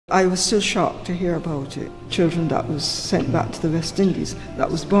I was still shocked to hear about it. Children that was sent back to the West Indies, that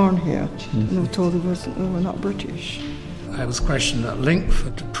was born here, and they were told they were not British. I was questioned at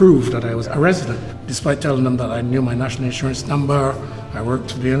length to prove that I was a resident, despite telling them that I knew my national insurance number, I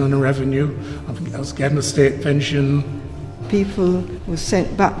worked for the Inland Revenue, I was getting a state pension. People were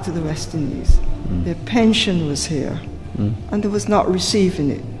sent back to the West Indies. Their pension was here, and they was not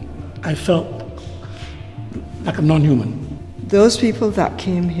receiving it. I felt like a non-human. Those people that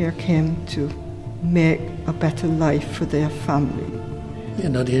came here came to make a better life for their family. You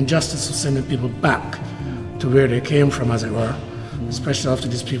know, the injustice of sending people back to where they came from, as it were, especially after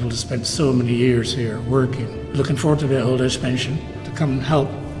these people have spent so many years here working, looking forward to their old age pension, to come and help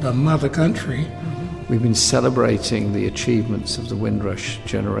the mother country. We've been celebrating the achievements of the Windrush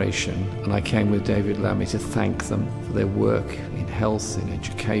generation, and I came with David Lammy to thank them for their work in health, in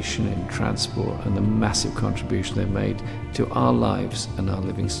education, in transport, and the massive contribution they've made to our lives and our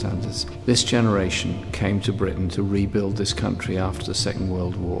living standards. This generation came to Britain to rebuild this country after the Second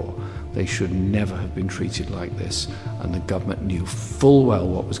World War. They should never have been treated like this, and the government knew full well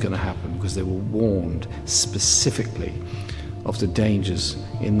what was going to happen because they were warned specifically of the dangers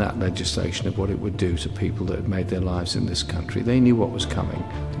in that legislation, of what it would do to people that had made their lives in this country. They knew what was coming.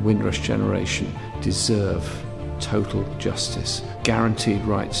 The Windrush generation deserve total justice, guaranteed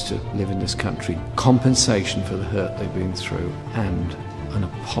rights to live in this country, compensation for the hurt they've been through, and an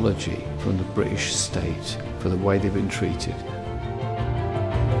apology from the British state for the way they've been treated.